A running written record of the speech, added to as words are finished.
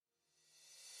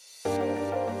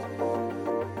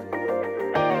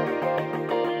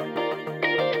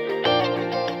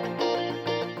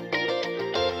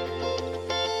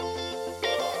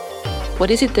What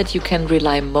is it that you can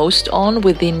rely most on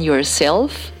within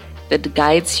yourself that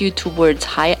guides you towards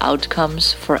high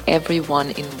outcomes for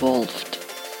everyone involved?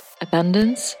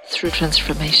 Abundance through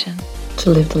transformation.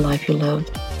 To live the life you love.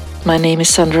 My name is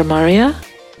Sandra Marya,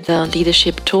 the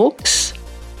Leadership Talks.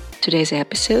 Today's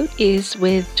episode is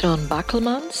with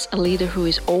Baekelmans, a leader who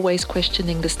is always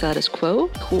questioning the status quo,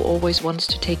 who always wants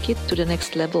to take it to the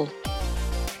next level.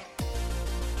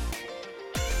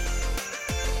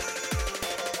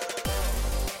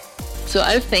 So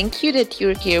I thank you that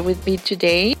you're here with me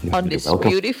today on this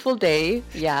beautiful day.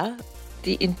 Yeah.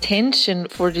 The intention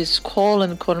for this call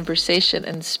and conversation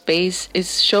and space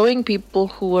is showing people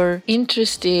who are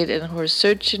interested and who are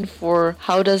searching for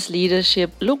how does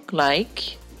leadership look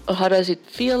like, or how does it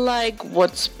feel like,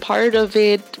 what's part of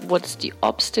it, what's the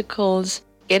obstacles,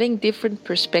 getting different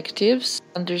perspectives,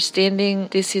 understanding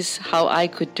this is how I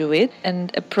could do it,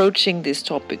 and approaching this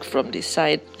topic from this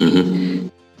side. Mm-hmm.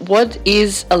 What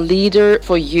is a leader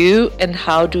for you, and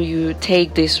how do you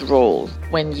take this role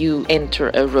when you enter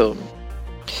a room?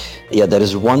 Yeah, there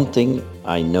is one thing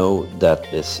I know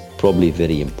that is probably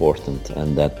very important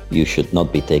and that you should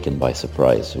not be taken by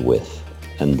surprise with.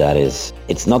 And that is,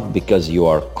 it's not because you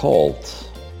are called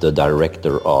the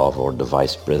director of, or the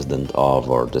vice president of,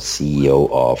 or the CEO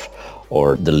of,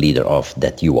 or the leader of,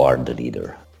 that you are the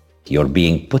leader. You're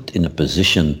being put in a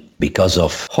position because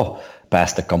of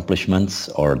past accomplishments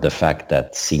or the fact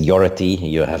that seniority,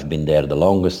 you have been there the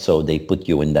longest, so they put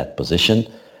you in that position.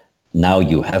 Now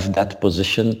you have that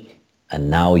position, and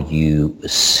now you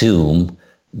assume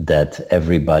that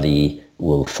everybody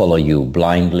will follow you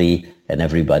blindly, and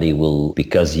everybody will,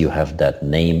 because you have that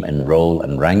name and role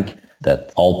and rank,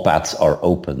 that all paths are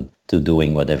open to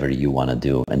doing whatever you want to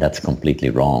do. And that's completely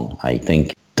wrong. I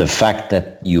think the fact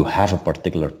that you have a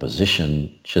particular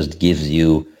position just gives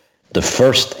you the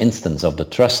first instance of the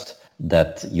trust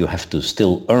that you have to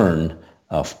still earn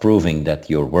of proving that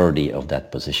you're worthy of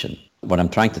that position. What I'm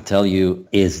trying to tell you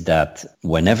is that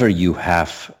whenever you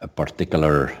have a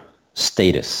particular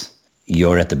status,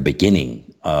 you're at the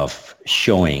beginning of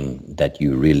showing that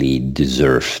you really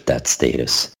deserve that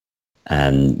status.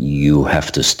 And you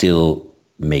have to still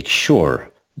make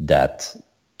sure that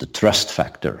the trust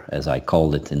factor, as I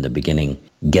called it in the beginning,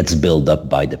 gets built up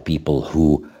by the people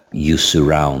who you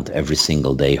surround every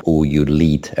single day, who you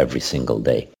lead every single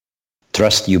day.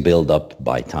 Trust you build up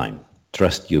by time.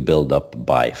 Trust you build up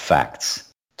by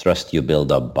facts. Trust you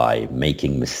build up by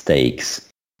making mistakes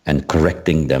and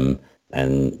correcting them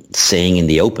and saying in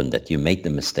the open that you made the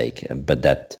mistake, but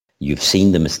that you've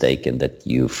seen the mistake and that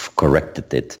you've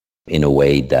corrected it in a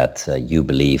way that you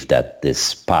believe that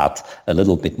this path a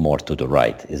little bit more to the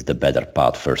right is the better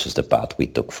path versus the path we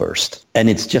took first. And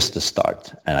it's just a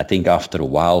start. And I think after a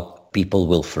while, people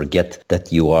will forget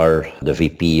that you are the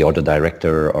VP or the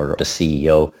director or the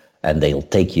CEO, and they'll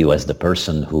take you as the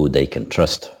person who they can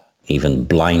trust, even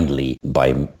blindly,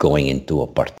 by going into a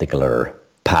particular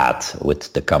path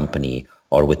with the company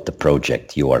or with the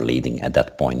project you are leading at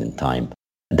that point in time.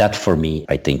 That, for me,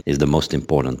 I think, is the most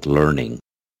important learning.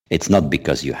 It's not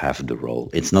because you have the role.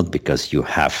 It's not because you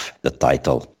have the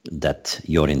title that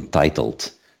you're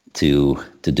entitled to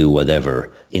do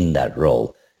whatever in that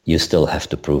role. You still have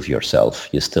to prove yourself.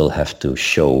 You still have to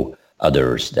show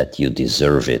others that you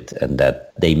deserve it and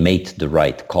that they made the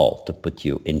right call to put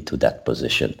you into that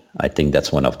position. I think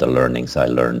that's one of the learnings I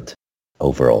learned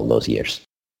over all those years.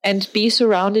 And be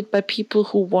surrounded by people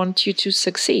who want you to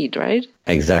succeed, right?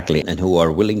 Exactly. And who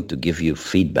are willing to give you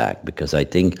feedback, because I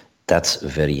think that's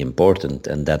very important,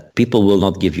 and that people will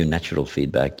not give you natural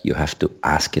feedback. You have to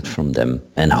ask it from them.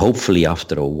 And hopefully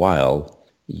after a while,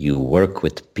 you work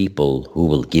with people who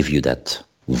will give you that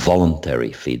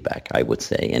voluntary feedback, I would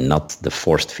say, and not the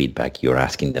forced feedback you're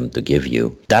asking them to give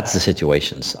you. That's the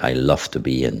situations I love to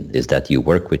be in, is that you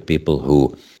work with people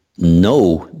who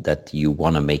know that you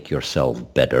want to make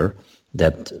yourself better,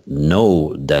 that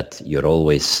know that you're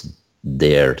always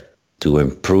there to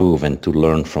improve and to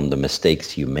learn from the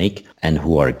mistakes you make, and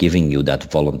who are giving you that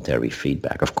voluntary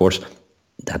feedback. Of course,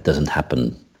 that doesn't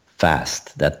happen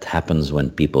fast. That happens when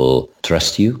people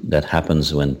trust you. That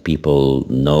happens when people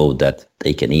know that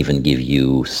they can even give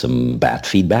you some bad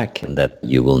feedback and that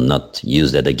you will not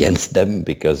use that against them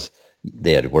because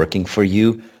they're working for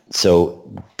you.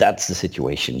 So that's the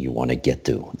situation you want to get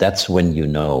to. That's when you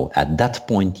know, at that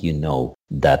point, you know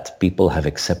that people have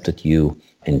accepted you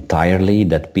entirely,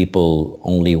 that people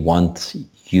only want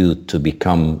you to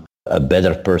become a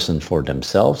better person for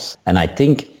themselves. And I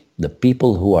think the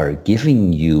people who are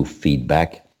giving you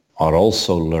feedback are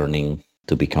also learning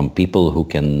to become people who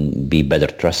can be better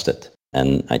trusted.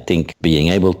 And I think being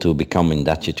able to become in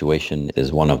that situation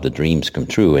is one of the dreams come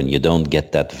true. And you don't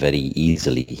get that very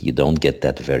easily. You don't get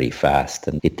that very fast.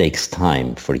 And it takes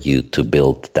time for you to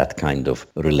build that kind of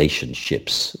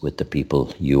relationships with the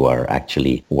people you are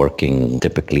actually working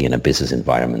typically in a business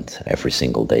environment every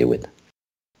single day with.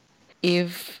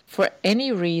 If for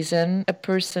any reason a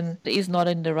person is not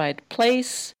in the right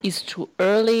place, is too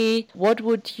early, what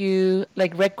would you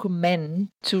recommend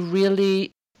to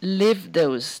really live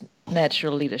those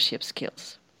natural leadership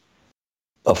skills?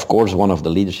 Of course, one of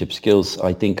the leadership skills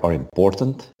I think are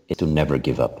important is to never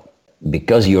give up.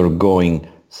 Because you're going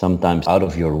sometimes out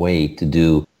of your way to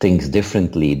do things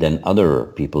differently than other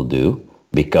people do,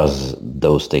 because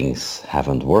those things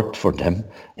haven't worked for them,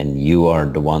 and you are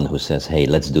the one who says, hey,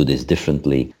 let's do this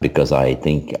differently because I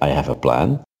think I have a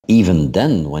plan. Even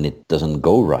then, when it doesn't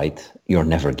go right, you're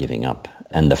never giving up.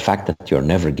 And the fact that you're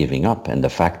never giving up and the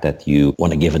fact that you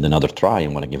want to give it another try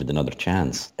and want to give it another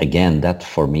chance, again, that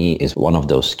for me is one of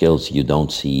those skills you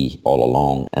don't see all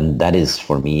along. And that is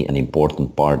for me an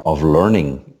important part of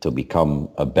learning to become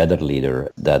a better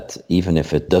leader, that even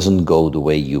if it doesn't go the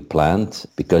way you planned,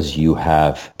 because you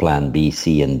have plan B,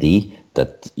 C, and D,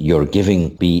 that you're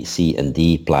giving B, C, and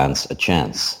D plans a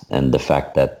chance. And the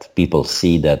fact that people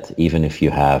see that even if you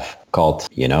have caught,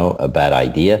 a bad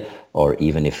idea, or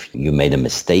even if you made a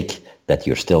mistake, that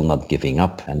you're still not giving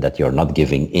up and that you're not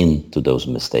giving in to those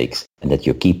mistakes and that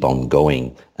you keep on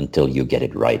going until you get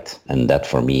it right. And that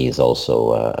for me is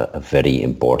also a very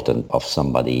important of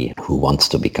somebody who wants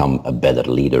to become a better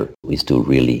leader, is to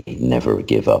really never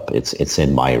give up. It's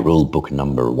in my rule book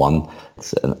number 1.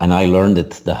 And I learned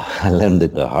it the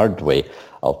hard way.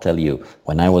 I'll tell you,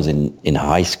 when I was in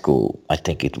high school, I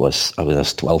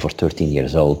was 12 or 13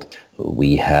 years old,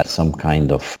 we had some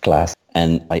kind of class,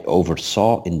 and I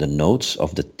oversaw in the notes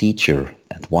of the teacher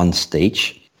at one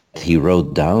stage, he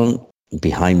wrote down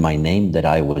behind my name that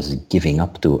I was giving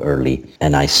up too early.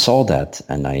 And I saw that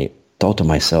and I thought to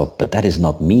myself, but that is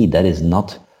not me. That is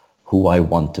not who I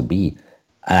want to be.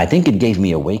 And I think it gave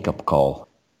me a wake-up call.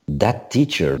 That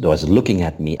teacher was looking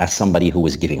at me as somebody who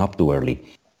was giving up too early.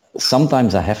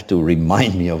 Sometimes I have to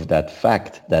remind me of that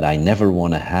fact, that I never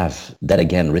want to have that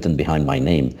again written behind my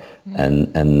name.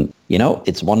 And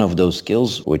it's one of those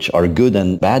skills which are good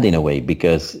and bad in a way,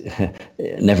 because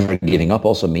never giving up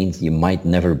also means you might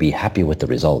never be happy with the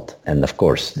result. And of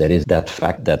course, there is that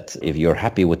fact that if you're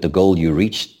happy with the goal you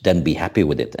reach, then be happy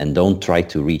with it and don't try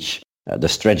to reach the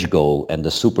stretch goal and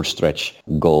the super stretch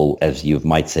goal as you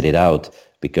might set it out,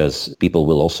 because people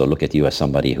will also look at you as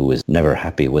somebody who is never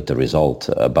happy with the result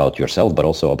about yourself, but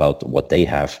also about what they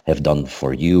have done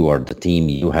for you or the team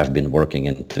you have been working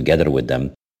in together with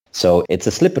them. So it's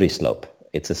a slippery slope.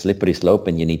 It's a slippery slope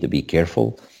and you need to be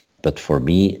careful. But for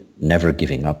me, never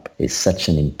giving up is such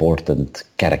an important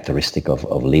characteristic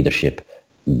of leadership,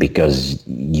 because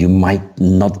you might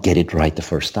not get it right the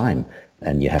first time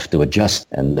and you have to adjust.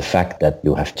 And the fact that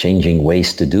you have changing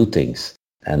ways to do things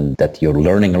and that you're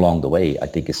learning along the way, I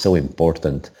think is so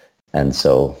important. And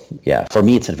so, for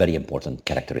me, it's a very important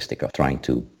characteristic of trying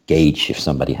to gauge if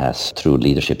somebody has true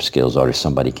leadership skills or if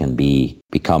somebody can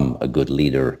become a good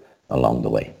leader along the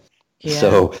way.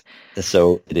 Yeah.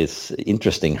 So it is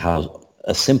interesting how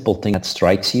a simple thing that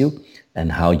strikes you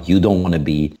and how you don't want to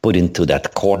be put into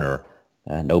that corner.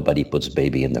 Nobody puts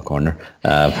baby in the corner.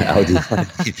 How do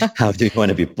you want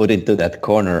to be put into that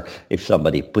corner if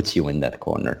somebody puts you in that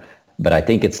corner? But I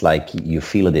think it's like you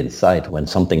feel it inside when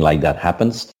something like that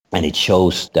happens, and it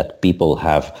shows that people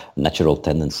have a natural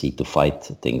tendency to fight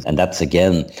things. And that's,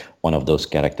 again, one of those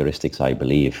characteristics, I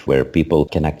believe, where people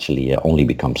can actually only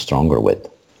become stronger with.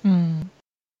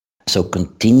 So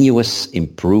continuous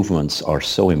improvements are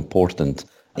so important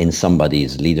in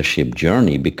somebody's leadership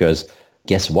journey, because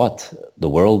guess what? The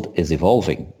world is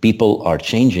evolving. People are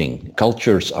changing.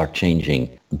 Cultures are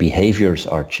changing. Behaviors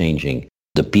are changing.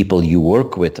 The people you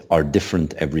work with are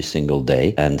different every single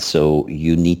day. And so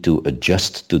you need to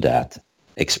adjust to that.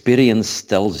 Experience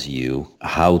tells you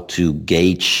how to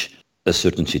gauge a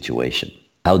certain situation.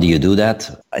 How do you do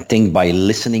that? I think by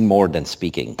listening more than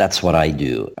speaking. That's what I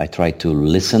do. I try to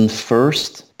listen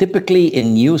first. Typically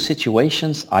in new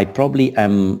situations, I probably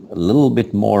am a little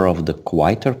bit more of the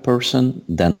quieter person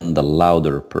than the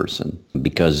louder person,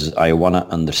 because I want to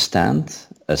understand,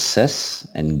 assess,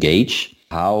 and gauge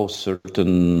how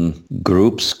certain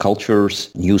groups,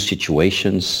 cultures, new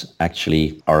situations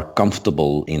actually are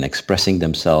comfortable in expressing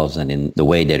themselves and in the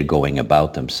way they're going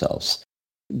about themselves.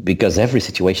 Because every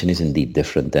situation is indeed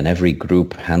different and every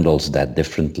group handles that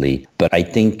differently. But I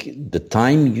think the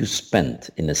time you spend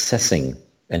in assessing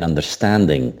and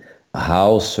understanding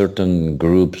how certain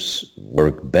groups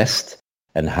work best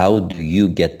And how do you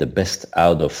get the best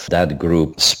out of that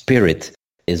group spirit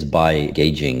is by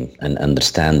engaging and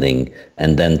understanding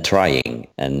and then trying.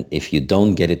 And if you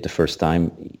don't get it the first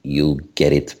time, you'll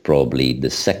get it probably the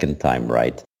second time,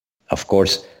 right? Of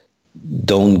course,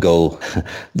 don't go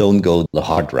don't go the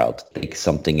hard route. Take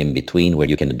something in between where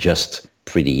you can adjust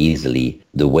pretty easily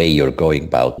the way you're going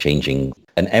about changing.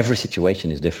 And every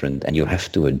situation is different and you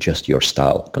have to adjust your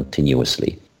style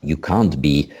continuously. You can't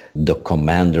be the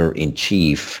commander in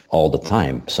chief all the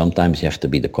time. Sometimes you have to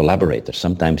be the collaborator.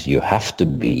 Sometimes you have to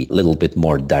be a little bit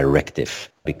more directive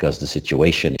because the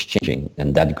situation is changing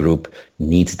and that group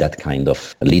needs that kind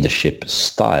of leadership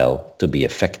style to be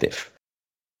effective.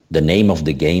 The name of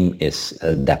the game is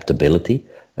adaptability.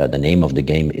 The name of the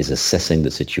game is assessing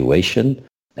the situation.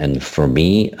 And for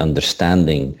me,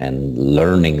 understanding and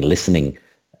learning, listening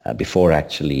before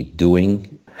actually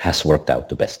doing has worked out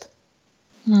the best.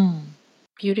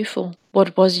 Beautiful.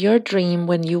 What was your dream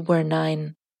when you were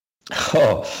 9?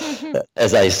 Oh,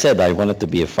 as I said, I wanted to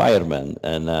be a fireman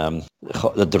and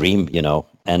the dream,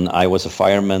 and I was a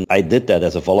fireman. I did that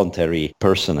as a voluntary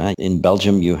person. In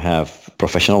Belgium, you have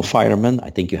professional firemen.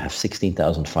 I think you have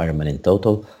 16,000 firemen in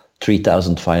total.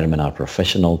 3,000 firemen are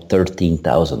professional,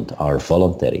 13,000 are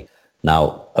voluntary.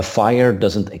 Now, a fire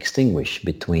doesn't extinguish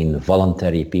between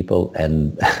voluntary people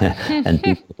and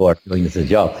people who are doing the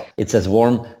job. It's as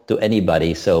warm to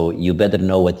anybody, so you better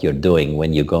know what you're doing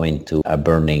when you go into a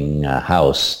burning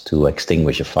house to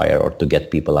extinguish a fire or to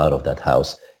get people out of that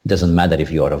house. It doesn't matter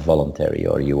if you are a voluntary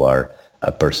or you are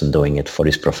a person doing it for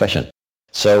his profession.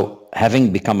 So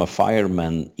having become a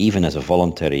fireman, even as a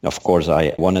voluntary, of course,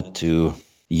 I wanted to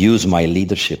use my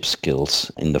leadership skills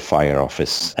in the fire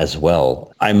office as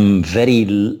well. I'm very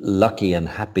lucky and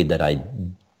happy that I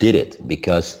did it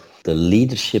because the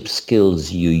leadership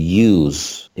skills you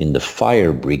use in the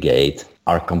fire brigade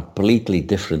are completely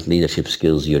different leadership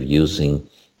skills you're using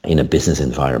in a business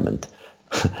environment.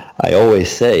 I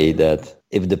always say that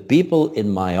if the people in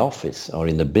my office or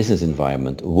in the business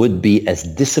environment would be as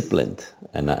disciplined,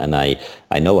 and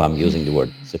I know I'm using the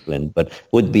word disciplined, but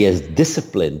would be as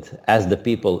disciplined as the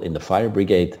people in the fire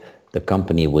brigade, the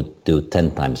company would do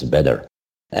 10 times better.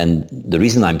 And the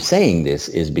reason I'm saying this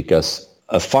is because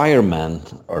a fireman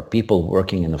or people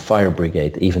working in a fire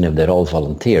brigade, even if they're all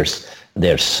volunteers,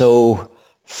 they're so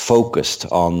focused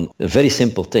on a very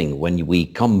simple thing. When we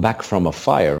come back from a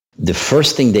fire, the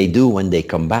first thing they do when they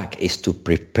come back is to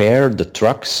prepare the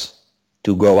trucks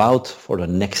to go out for the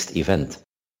next event.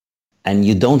 And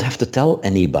you don't have to tell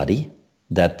anybody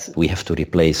that we have to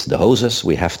replace the hoses,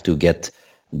 we have to get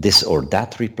this or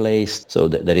that replaced. So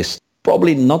there is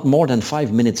probably not more than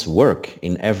 5 minutes work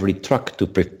in every truck to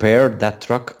prepare that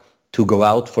truck to go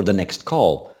out for the next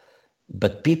call.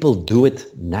 But people do it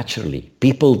naturally.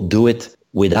 People do it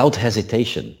without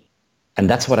hesitation. And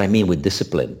that's what I mean with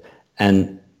discipline.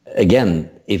 And again,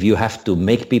 if you have to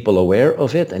make people aware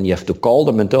of it and you have to call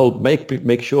them and tell,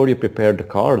 make sure you prepare the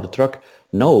car, the truck.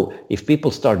 No, if people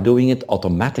start doing it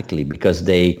automatically because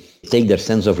they take their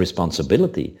sense of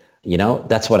responsibility,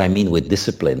 that's what I mean with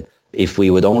discipline. If we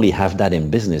would only have that in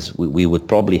business, we would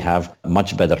probably have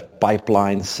much better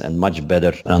pipelines and much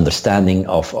better understanding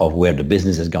of where the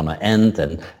business is going to end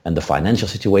and the financial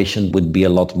situation would be a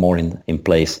lot more in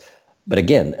place. But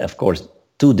again, of course,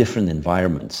 two different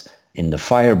environments. In the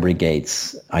fire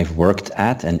brigades I've worked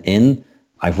at and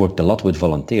I've worked a lot with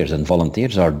volunteers, and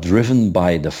volunteers are driven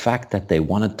by the fact that they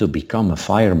wanted to become a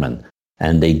fireman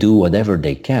and they do whatever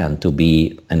they can to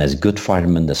be an as good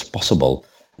fireman as possible.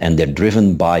 And they're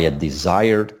driven by a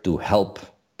desire to help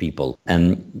people.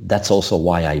 And that's also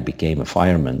why I became a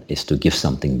fireman, is to give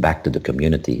something back to the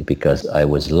community, because I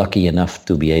was lucky enough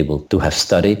to be able to have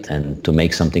studied and to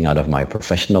make something out of my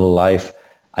professional life.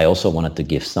 I also wanted to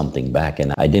give something back,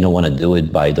 and I didn't want to do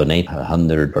it by donate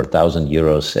 100 or 1,000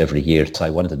 euros every year. So I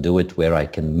wanted to do it where I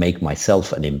can make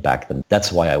myself an impact. And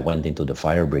that's why I went into the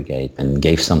fire brigade and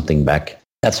gave something back.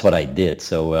 That's what I did.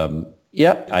 So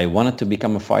I wanted to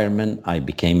become a fireman. I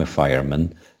became a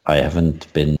fireman. I haven't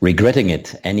been regretting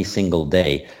it any single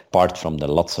day, apart from the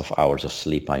lots of hours of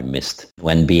sleep I missed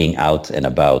when being out and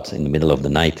about in the middle of the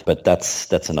night. But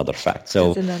that's another fact.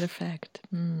 So that's another fact.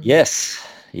 Yes.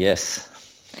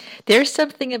 There's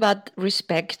something about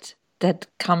respect that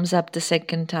comes up the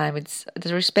second time. It's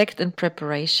the respect and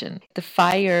preparation. The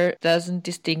fire doesn't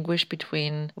distinguish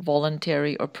between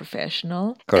voluntary or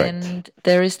professional. Correct. And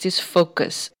there is this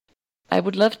focus. I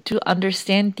would love to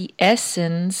understand the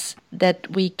essence that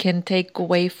we can take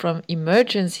away from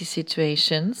emergency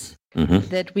situations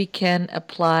that we can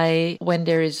apply when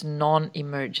there is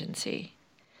non-emergency.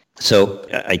 So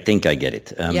I think I get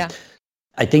it.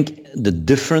 I think the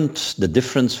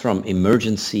difference from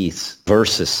emergencies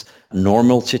versus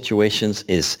normal situations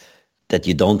is that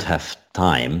you don't have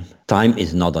time. Time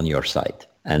is not on your side.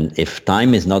 And if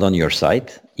time is not on your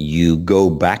side, you go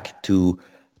back to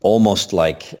almost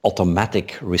like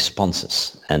automatic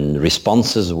responses, and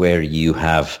responses where you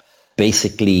have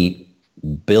basically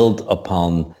build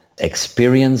upon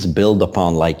experience, build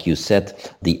upon, like you said,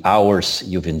 the hours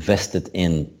you've invested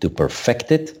in to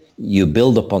perfect it. You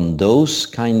build upon those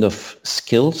kind of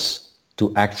skills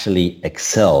to actually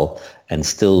excel and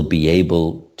still be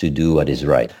able to do what is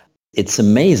right. It's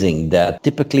amazing that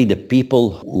typically the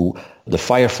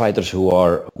firefighters who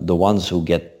are the ones who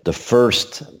get the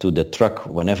first to the truck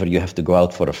whenever you have to go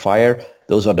out for a fire,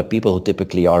 those are the people who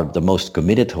typically are the most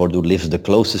committed or who lives the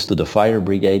closest to the fire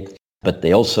brigade. But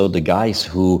they also the guys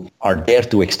who are there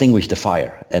to extinguish the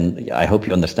fire. And I hope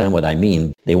you understand what I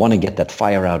mean. They want to get that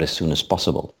fire out as soon as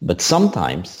possible. But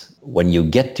sometimes when you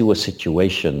get to a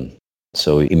situation,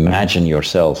 so imagine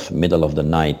yourself, middle of the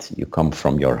night, you come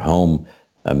from your home,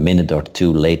 a minute or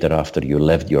two later after you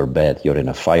left your bed, you're in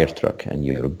a fire truck and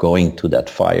you're going to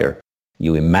that fire.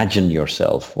 You imagine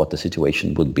yourself what the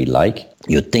situation would be like.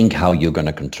 You think how you're going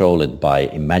to control it by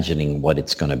imagining what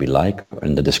it's going to be like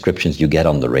and the descriptions you get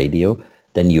on the radio.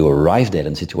 Then you arrive there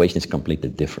and the situation is completely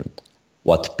different.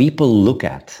 What people look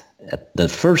at the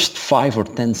first 5 or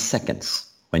 10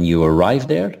 seconds when you arrive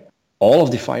there, all of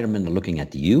the firemen are looking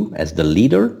at you as the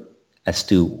leader as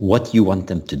to what you want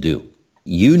them to do.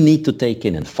 You need to take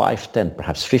in 5, 10,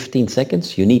 perhaps 15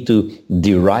 seconds, you need to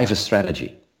derive a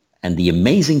strategy. And the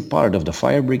amazing part of the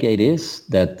fire brigade is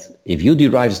that if you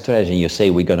derive a strategy and you say,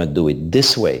 we're going to do it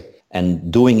this way,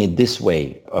 and doing it this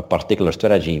way, a particular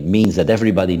strategy means that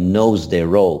everybody knows their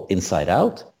role inside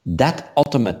out, that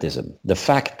automatism, the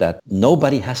fact that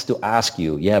nobody has to ask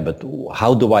you, yeah, but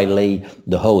how do I lay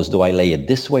the hose? Do I lay it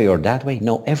this way or that way?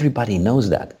 No, everybody knows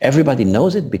that. Everybody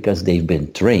knows it because they've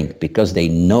been trained, because they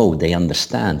know, they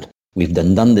understand. We've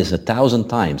done this 1,000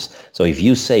 times. So if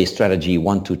you say strategy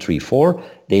 1, 2, 3, 4,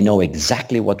 they know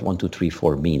exactly what 1, 2, 3,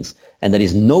 4 means. And there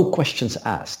is no questions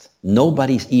asked.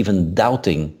 Nobody's even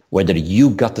doubting whether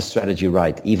you got the strategy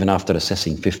right, even after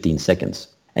assessing 15 seconds.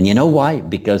 And you know why?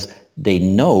 Because they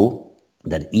know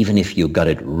that even if you got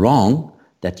it wrong,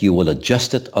 that you will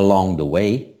adjust it along the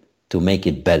way to make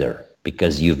it better,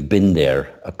 because you've been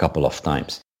there a couple of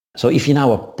times. So if you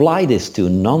now apply this to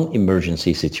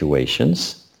non-emergency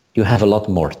situations, you have a lot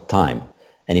more time.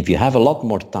 And if you have a lot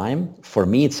more time, for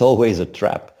me, it's always a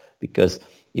trap, because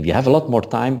if you have a lot more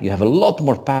time, you have a lot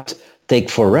more paths, take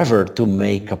forever to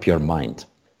make up your mind.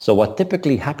 So what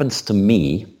typically happens to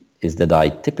me is that I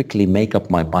typically make up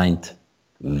my mind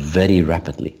very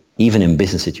rapidly, even in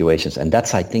business situations. And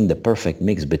that's, I think, the perfect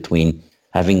mix between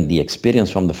having the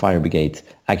experience from the fire brigade,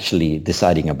 actually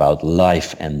deciding about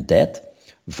life and death,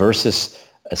 versus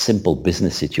a simple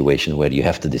business situation where you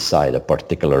have to decide a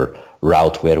particular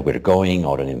route where we're going,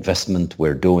 or an investment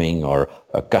we're doing, or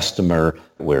a customer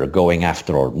we're going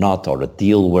after or not, or a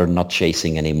deal we're not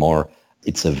chasing anymore.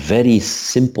 It's a very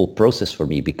simple process for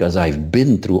me because I've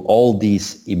been through all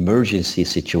these emergency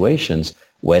situations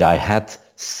where I had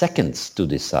seconds to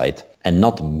decide and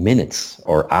not minutes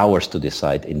or hours to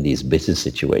decide in these business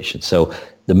situations. So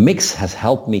the mix has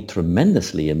helped me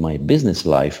tremendously in my business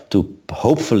life to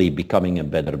hopefully becoming a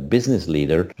better business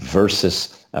leader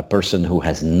versus a person who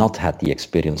has not had the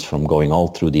experience from going all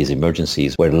through these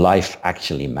emergencies where life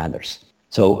actually matters.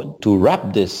 So to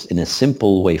wrap this in a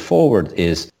simple way forward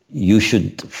is you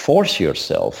should force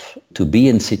yourself to be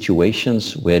in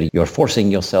situations where you're forcing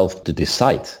yourself to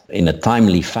decide in a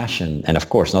timely fashion. And of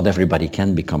course, not everybody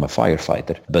can become a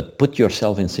firefighter, but put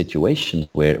yourself in situations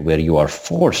where you are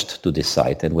forced to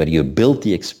decide and where you build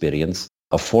the experience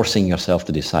of forcing yourself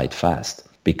to decide fast,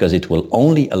 because it will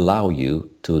only allow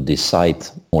you to decide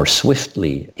more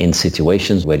swiftly in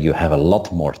situations where you have a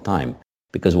lot more time.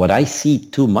 Because what I see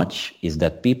too much is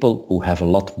that people who have a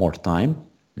lot more time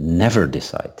never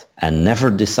decide. And never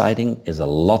deciding is a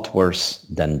lot worse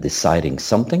than deciding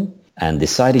something. And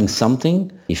deciding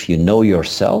something, if you know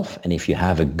yourself and if you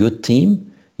have a good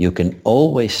team, you can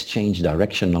always change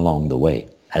direction along the way.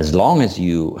 As long as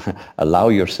you allow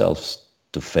yourselves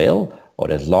to fail,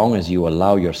 or as long as you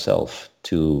allow yourself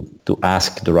to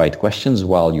ask the right questions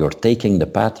while you're taking the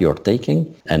path you're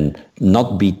taking, and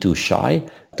not be too shy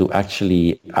to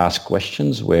actually ask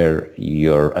questions where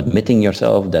you're admitting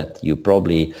yourself that you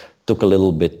probably took a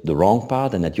little bit the wrong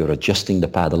path and that you're adjusting the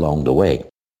path along the way.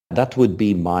 That would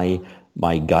be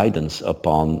my guidance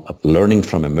upon learning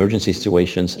from emergency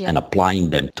situations and applying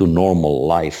them to normal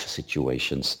life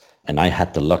situations. And I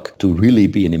had the luck to really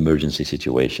be in emergency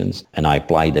situations, and I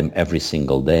apply them every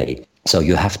single day. So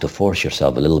you have to force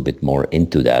yourself a little bit more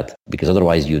into that, because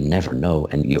otherwise you never know,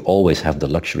 and you always have the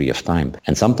luxury of time.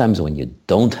 And sometimes when you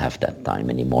don't have that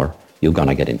time anymore, you're going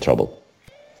to get in trouble.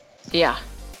 Yeah,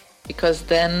 because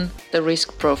then the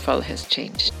risk profile has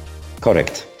changed.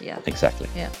 Correct. Yeah. Exactly.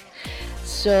 Yeah.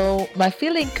 So my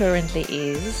feeling currently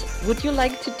is, would you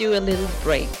like to do a little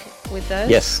break with us?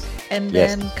 Yes. And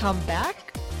then come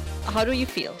back? How do you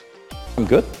feel? I'm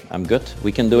good.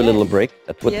 We can do a little break.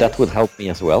 That would help me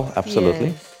as well. Absolutely.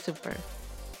 Yes, super.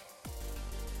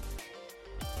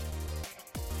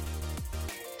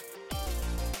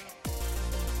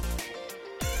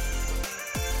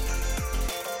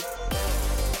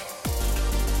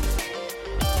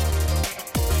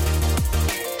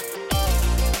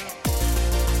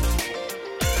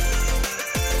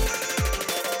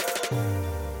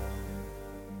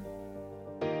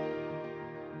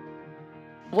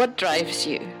 What drives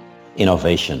you?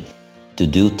 Innovation. To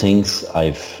do things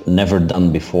I've never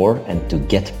done before and to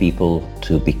get people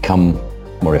to become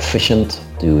more efficient,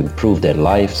 to improve their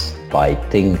lives by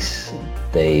things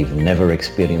they've never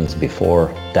experienced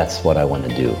before. That's what I want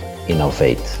to do.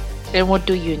 Innovate. And what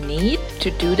do you need to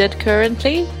do that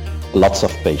currently? Lots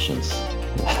of patience.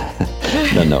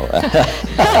 No.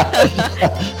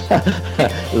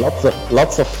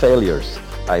 Lots of failures.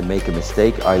 I make a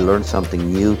mistake, I learn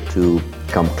something new to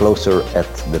come closer at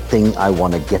the thing I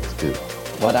want to get to.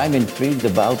 What I'm intrigued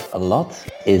about a lot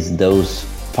is those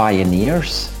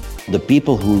pioneers, the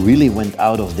people who really went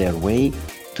out of their way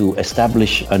to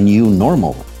establish a new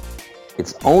normal.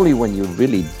 It's only when you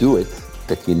really do it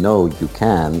that you know you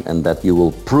can, and that you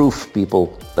will prove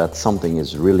people that something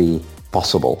is really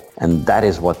possible. And that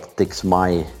is what takes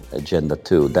my agenda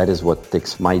too. That is what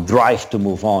takes my drive to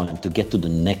move on and to get to the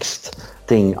next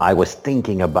thing I was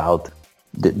thinking about.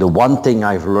 The one thing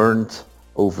I've learned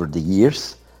over the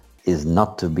years is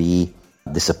not to be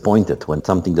disappointed when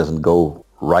something doesn't go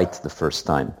right the first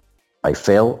time. I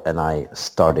fail and I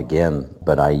start again,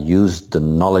 but I use the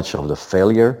knowledge of the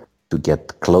failure to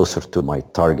get closer to my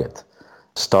target.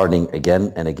 Starting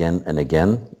again and again and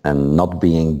again, and not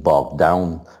being bogged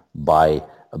down by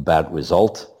a bad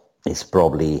result is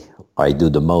probably I do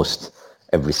the most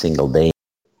every single day.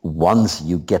 Once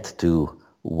you get to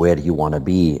where you want to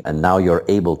be, and now you're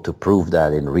able to prove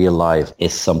that in real life,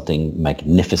 is something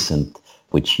magnificent,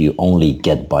 which you only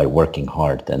get by working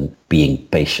hard and being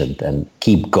patient and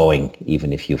keep going,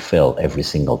 even if you fail every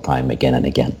single time again and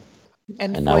again.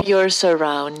 And for your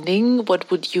surrounding,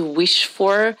 what would you wish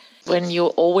for when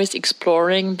you're always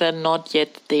exploring the not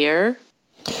yet there?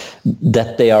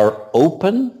 That they are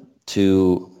open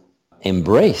to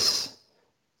embrace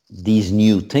these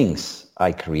new things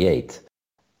I create.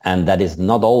 And that is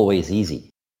not always easy.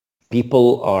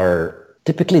 People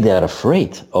they are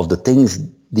afraid of the things,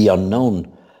 the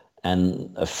unknown, and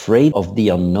afraid of the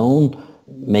unknown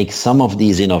makes some of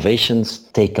these innovations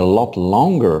take a lot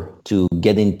longer to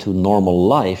get into normal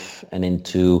life and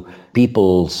into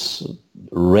people's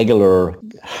regular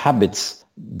habits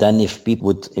than if people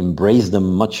would embrace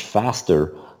them much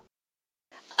faster.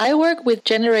 I work with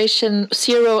generation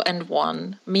 0 and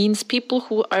 1, means people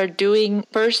who are doing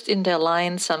first in their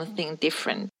line something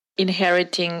different,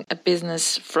 inheriting a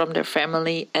business from their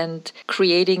family and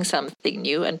creating something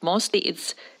new. And mostly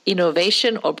it's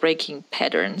innovation or breaking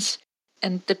patterns.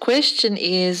 And the question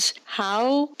is,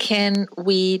 how can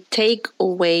we take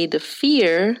away the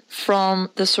fear from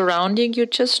the surrounding you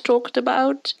just talked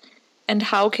about? And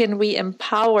how can we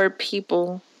empower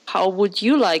people? How would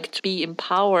you like to be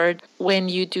empowered when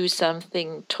you do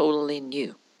something totally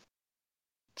new?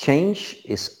 Change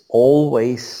is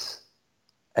always,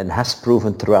 and has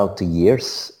proven throughout the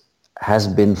years, has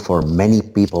been for many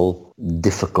people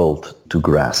difficult to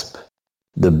grasp.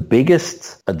 The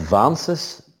biggest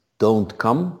advances don't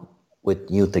come with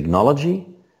new technology.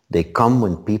 They come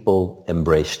when people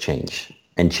embrace change.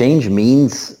 And change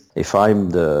means, if I'm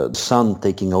the son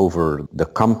taking over the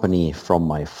company from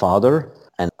my father,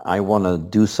 and I want to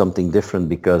do something different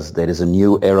because there is a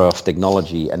new era of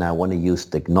technology and I want to use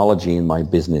technology in my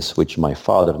business, which my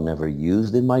father never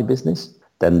used in my business,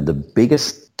 then the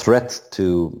biggest threat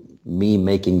to me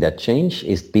making that change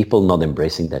is people not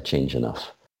embracing that change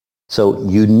enough. So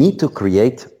you need to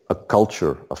create a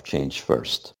culture of change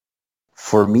first.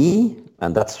 For me,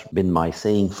 and that's been my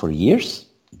saying for years,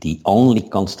 the only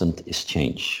constant is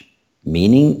change.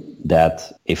 Meaning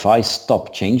that if I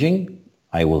stop changing,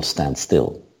 I will stand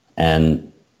still.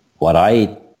 And what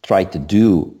I try to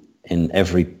do in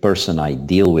every person I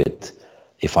deal with,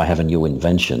 if I have a new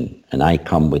invention and I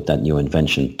come with that new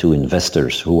invention to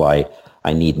investors who I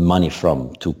need money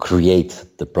from to create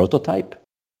the prototype,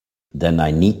 then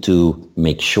I need to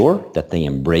make sure that they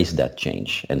embrace that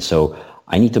change. And so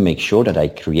I need to make sure that I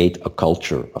create a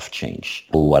culture of change.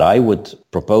 What I would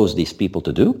propose these people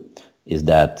to do is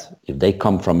that if they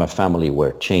come from a family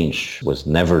where change was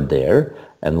never there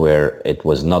and where it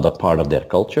was not a part of their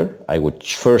culture, I would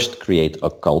first create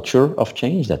a culture of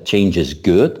change, that change is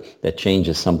good, that change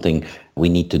is something we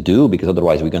need to do because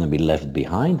otherwise we're going to be left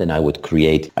behind. And I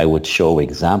would show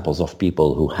examples of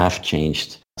people who have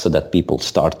changed so that people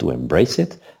start to embrace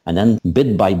it. And then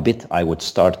bit by bit, I would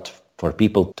start for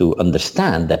people to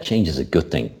understand that change is a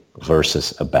good thing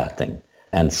versus a bad thing.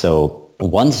 And so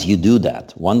once you do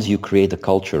that, once you create a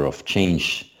culture of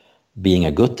change being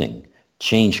a good thing,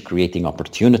 change creating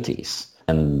opportunities,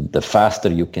 and the faster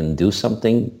you can do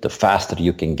something, the faster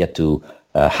you can get to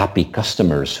happy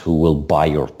customers who will buy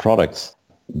your products,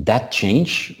 that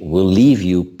change will leave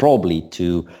you probably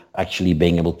to actually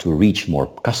being able to reach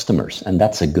more customers. And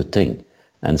that's a good thing.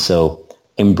 And so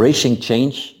embracing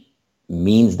change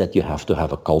means that you have to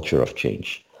have a culture of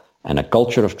change. And a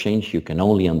culture of change you can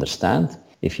only understand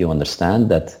if you understand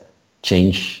that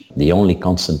change, the only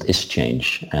constant is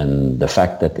change. And the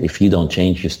fact that if you don't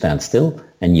change, you stand still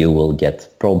and you will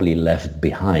get probably left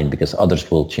behind because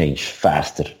others will change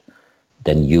faster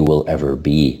than you will ever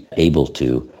be able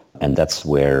to. And that's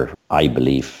where I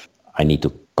believe I need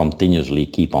to continuously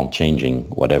keep on changing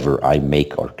whatever I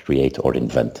make or create or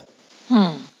invent.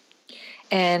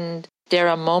 And there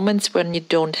are moments when you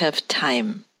don't have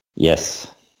time. Yes.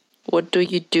 What do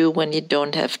you do when you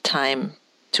don't have time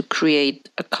to create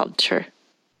a culture?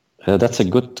 That's a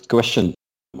good question.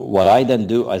 What I then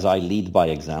do is I lead by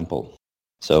example.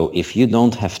 So if you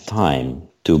don't have time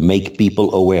to make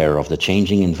people aware of the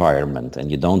changing environment and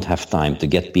you don't have time to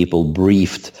get people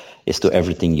briefed as to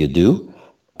everything you do,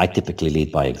 I typically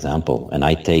lead by example. And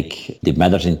I take the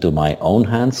matters into my own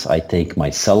hands. I take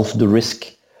myself the risk.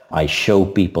 I show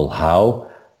people how,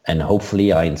 and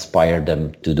hopefully I inspire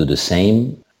them to do the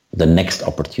same the next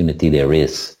opportunity there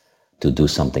is to do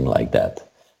something like that.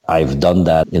 I've done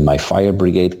that in my fire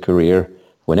brigade career.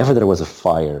 Whenever there was a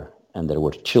fire and there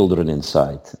were children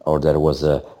inside or there was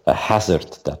a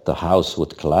hazard that the house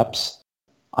would collapse,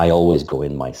 I always go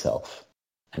in myself.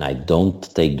 And I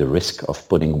don't take the risk of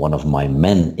putting one of my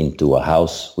men into a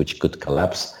house which could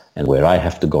collapse and where I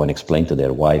have to go and explain to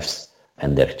their wives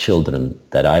and their children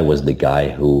that I was the guy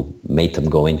who made them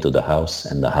go into the house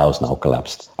and the house now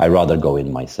collapsed. I rather go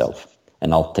in myself.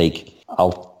 And I'll take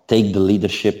the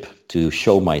leadership to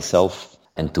show myself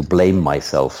and to blame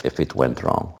myself if it went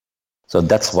wrong. So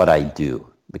that's what I do,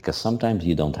 because sometimes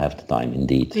you don't have the time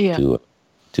indeed to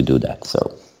do that.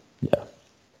 So, yeah.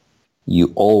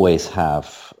 You always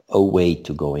have a way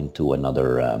to go into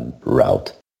another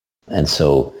route. And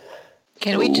so...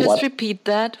 Can we just repeat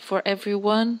that for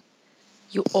everyone?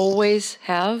 You always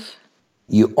have?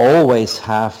 You always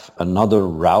have another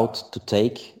route to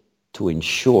take to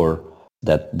ensure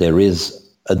that there is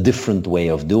a different way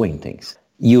of doing things.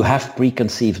 You have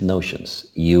preconceived notions.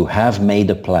 You have made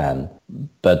a plan,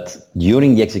 but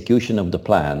during the execution of the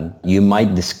plan, you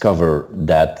might discover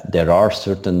that there are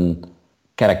certain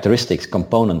characteristics,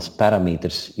 components,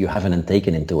 parameters you haven't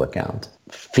taken into account.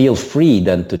 Feel free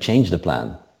then to change the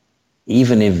plan.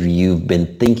 Even if you've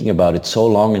been thinking about it so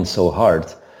long and so hard,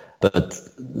 but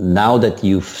now that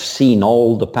you've seen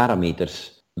all the parameters,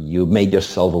 you made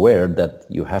yourself aware that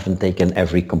you haven't taken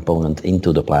every component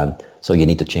into the plan, so you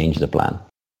need to change the plan.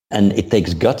 And it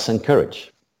takes guts and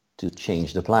courage to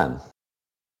change the plan.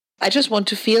 I just want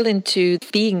to feel into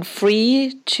being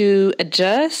free to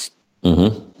adjust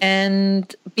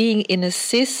and being in a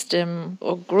system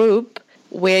or group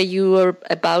where you are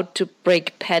about to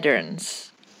break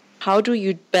patterns. How do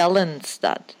you balance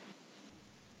that?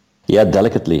 Yeah,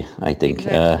 delicately, I think.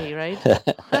 Exactly, right?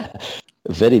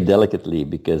 Very delicately,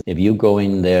 because if you go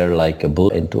in there like a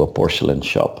bull into a porcelain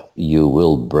shop, you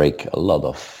will break a lot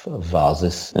of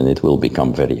vases and it will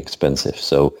become very expensive.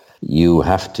 So you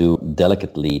have to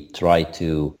delicately try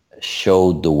to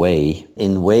show the way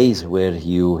in ways where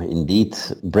you indeed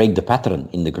break the pattern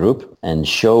in the group and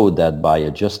show that by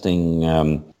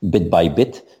adjusting bit by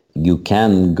bit, you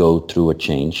can go through a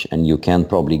change and you can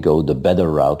probably go the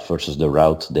better route versus the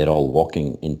route they're all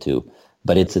walking into.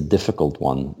 But it's a difficult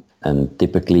one. And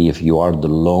typically, if you are the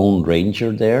lone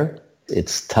ranger there,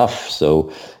 it's tough.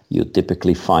 So you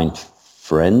typically find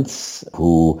friends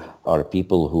who are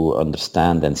people who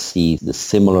understand and see the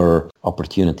similar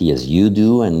opportunity as you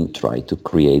do and try to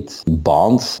create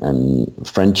bonds and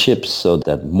friendships so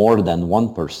that more than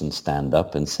one person stand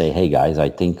up and say, hey guys, I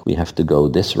think we have to go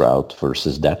this route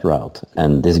versus that route.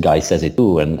 And this guy says it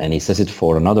too, and he says it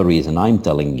for another reason I'm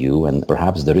telling you, and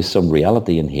perhaps there is some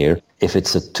reality in here. If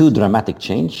it's a too dramatic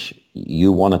change,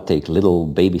 you want to take little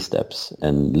baby steps,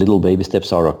 and little baby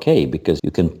steps are okay because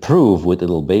you can prove with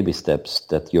little baby steps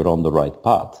that you're on the right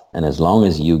path. And as long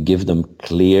as you give them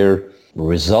clear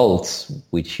results,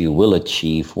 which you will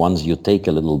achieve once you take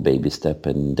a little baby step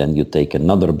and then you take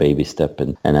another baby step,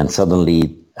 and then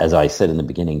suddenly, as I said in the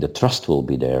beginning, the trust will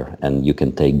be there and you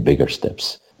can take bigger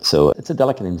steps. So it's a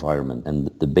delicate environment, and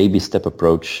the baby step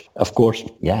approach, of course,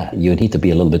 you need to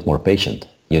be a little bit more patient.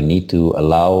 You need to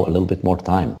allow a little bit more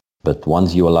time. But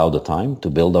once you allow the time to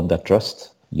build up that trust,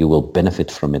 you will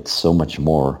benefit from it so much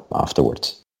more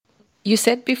afterwards. You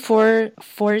said before,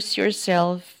 force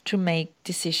yourself to make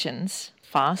decisions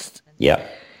fast. Yeah.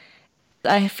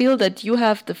 I feel that you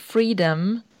have the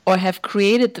freedom, or have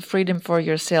created the freedom for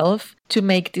yourself to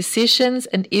make decisions,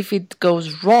 and if it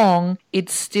goes wrong,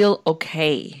 it's still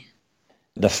okay.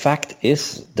 The fact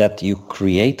is that you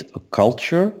create a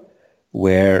culture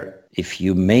where if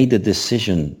you made a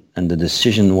decision and the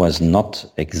decision was not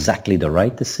exactly the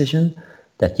right decision,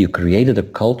 that you created a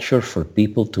culture for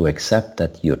people to accept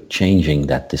that you're changing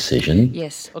that decision.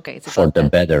 Yes, okay. It's for the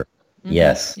that. Better. Mm-hmm.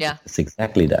 Yes, yeah. It's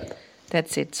exactly that.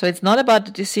 That's it. So it's not about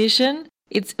the decision,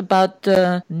 it's about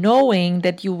the knowing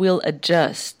that you will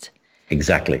adjust.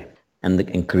 Exactly.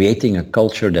 And creating a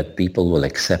culture that people will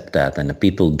accept that, and the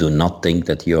people do not think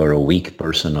that you're a weak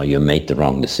person or you made the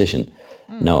wrong decision.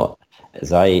 No.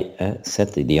 As I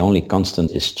said, the only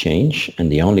constant is change,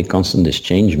 and the only constant is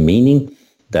change, meaning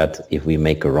that if we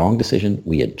make a wrong decision,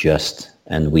 we adjust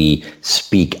and we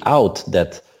speak out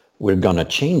that we're going to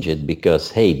change it because,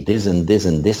 hey, this and this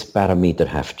and this parameter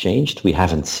have changed. We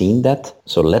haven't seen that.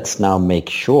 So let's now make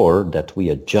sure that we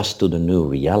adjust to the new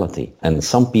reality. And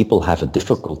some people have a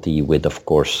difficulty with, of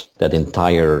course, that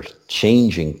entire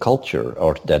changing culture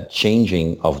or that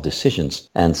changing of decisions.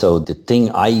 And so the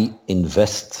thing I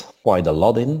invest quite a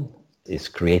lot in is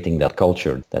creating that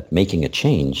culture, that making a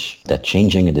change, that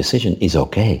changing a decision is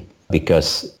okay,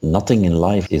 because nothing in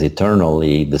life is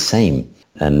eternally the same.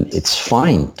 And it's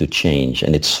fine to change,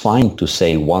 and it's fine to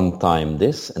say one time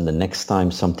this and the next time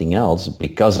something else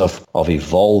because of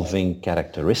evolving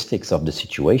characteristics of the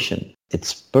situation.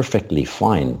 It's perfectly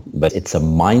fine, but it's a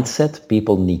mindset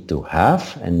people need to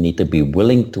have and need to be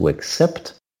willing to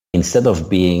accept, instead of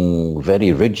being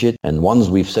very rigid and once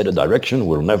we've set a direction,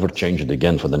 we'll never change it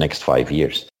again for the next 5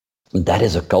 years. That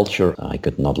is a culture I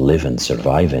could not live and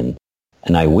survive in.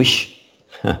 And I wish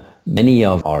many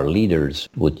of our leaders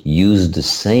would use the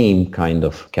same kind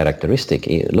of characteristic.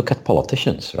 Look at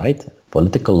politicians, right?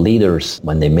 Political leaders,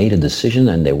 when they made a decision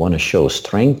and they want to show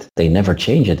strength, they never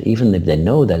change it, even if they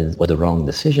know that it was the wrong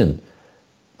decision.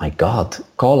 My God,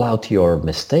 call out your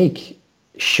mistake.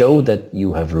 Show that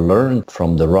you have learned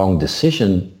from the wrong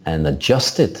decision and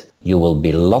adjust it. You will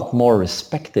be a lot more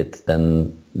respected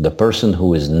than the person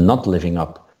who is not living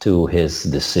up to his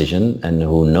decision and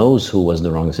who knows who was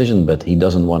the wrong decision, but he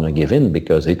doesn't want to give in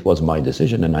because it was my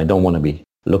decision and I don't want to be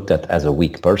looked at as a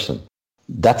weak person.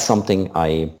 That's something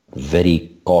I'm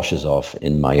very cautious of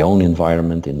in my own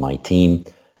environment, in my team,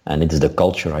 and it's the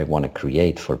culture I want to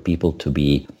create for people to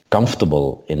be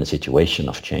comfortable in a situation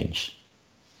of change.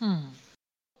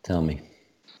 Tell me.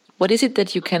 What is it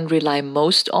that you can rely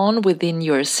most on within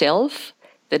yourself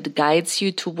that guides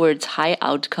you towards high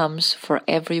outcomes for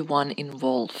everyone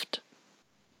involved?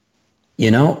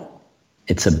 You know,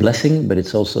 it's a blessing, but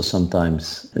it's also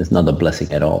sometimes it's not a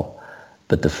blessing at all.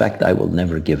 But the fact I will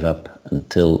never give up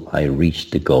until I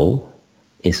reach the goal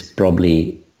is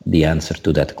probably the answer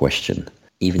to that question.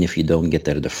 Even if you don't get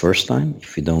there the first time,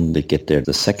 if you don't get there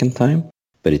the second time,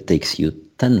 but it takes you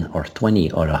 10 or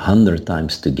 20 or 100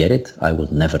 times to get it, I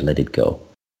will never let it go.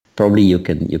 Probably you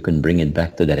can bring it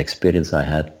back to that experience I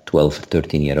had 12,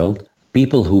 13-year-old.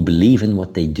 People who believe in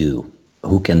what they do,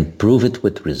 who can prove it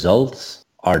with results,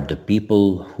 are the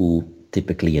people who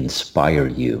typically inspire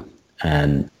you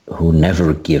and who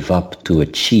never give up to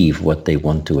achieve what they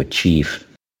want to achieve.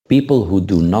 People who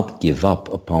do not give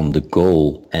up upon the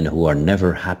goal and who are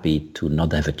never happy to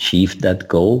not have achieved that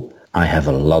goal, I have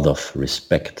a lot of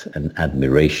respect and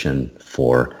admiration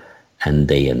for, and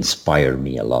they inspire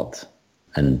me a lot.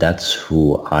 And that's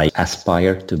who I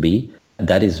aspire to be.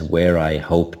 That is where I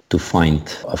hope to find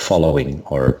a following,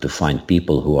 or to find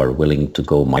people who are willing to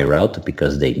go my route,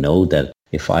 because they know that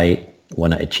if I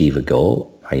want to achieve a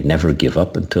goal, I never give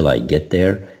up until I get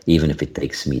there, even if it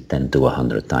takes me 10 to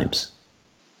 100 times.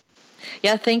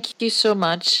 Yeah, thank you so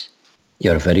much.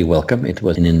 You're very welcome. It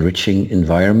was an enriching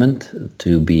environment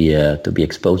to be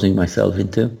exposing myself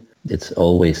into. It's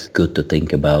always good to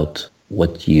think about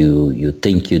what you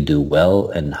think you do well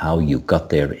and how you got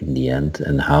there in the end,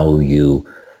 and how you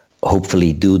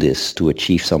hopefully do this to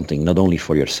achieve something not only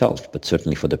for yourself, but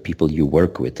certainly for the people you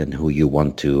work with and who you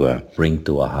want to bring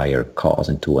to a higher cause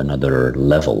and to another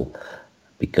level.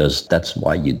 Because that's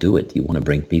why you do it. You want to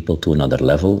bring people to another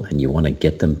level, and you want to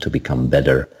get them to become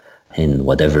better in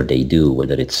whatever they do,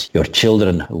 whether it's your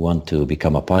children who want to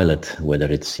become a pilot,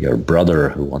 whether it's your brother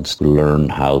who wants to learn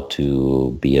how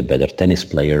to be a better tennis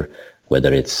player,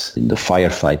 whether it's the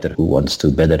firefighter who wants to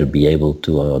better be able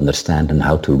to understand and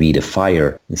how to read a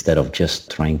fire instead of just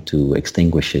trying to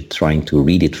extinguish it, trying to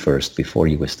read it first before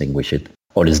you extinguish it.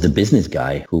 Or is the business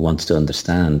guy who wants to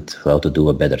understand how to do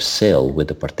a better sale with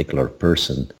a particular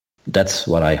person. That's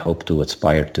what I hope to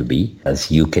aspire to be, as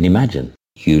you can imagine.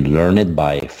 You learn it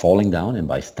by falling down and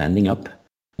by standing up.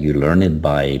 You learn it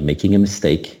by making a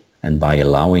mistake and by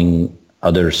allowing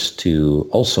others to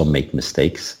also make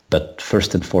mistakes. But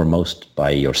first and foremost, by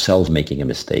yourself making a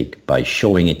mistake, by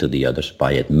showing it to the others,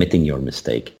 by admitting your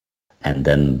mistake, and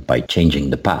then by changing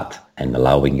the path and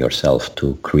allowing yourself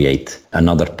to create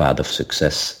another path of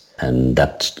success. And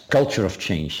that culture of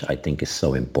change, I think, is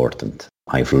so important.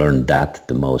 I've learned that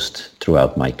the most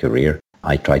throughout my career.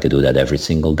 I try to do that every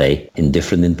single day in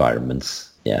different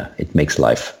environments. Yeah, it makes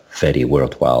life very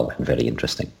worthwhile and very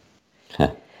interesting.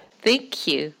 Thank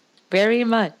you very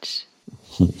much.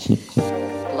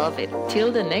 Love it.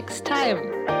 Till the next time.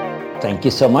 Thank you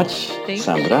so much, Thank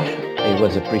Sandra. you. It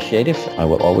was appreciative. I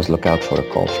will always look out for a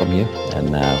call from you,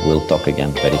 and we'll talk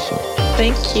again very soon.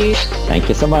 Thank you. Thank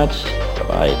you so much.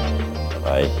 Bye-bye.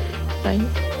 Bye-bye. Bye.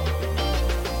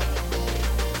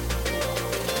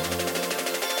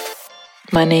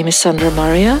 My name is Sandra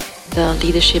Marya, the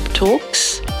Leadership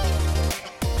Talks.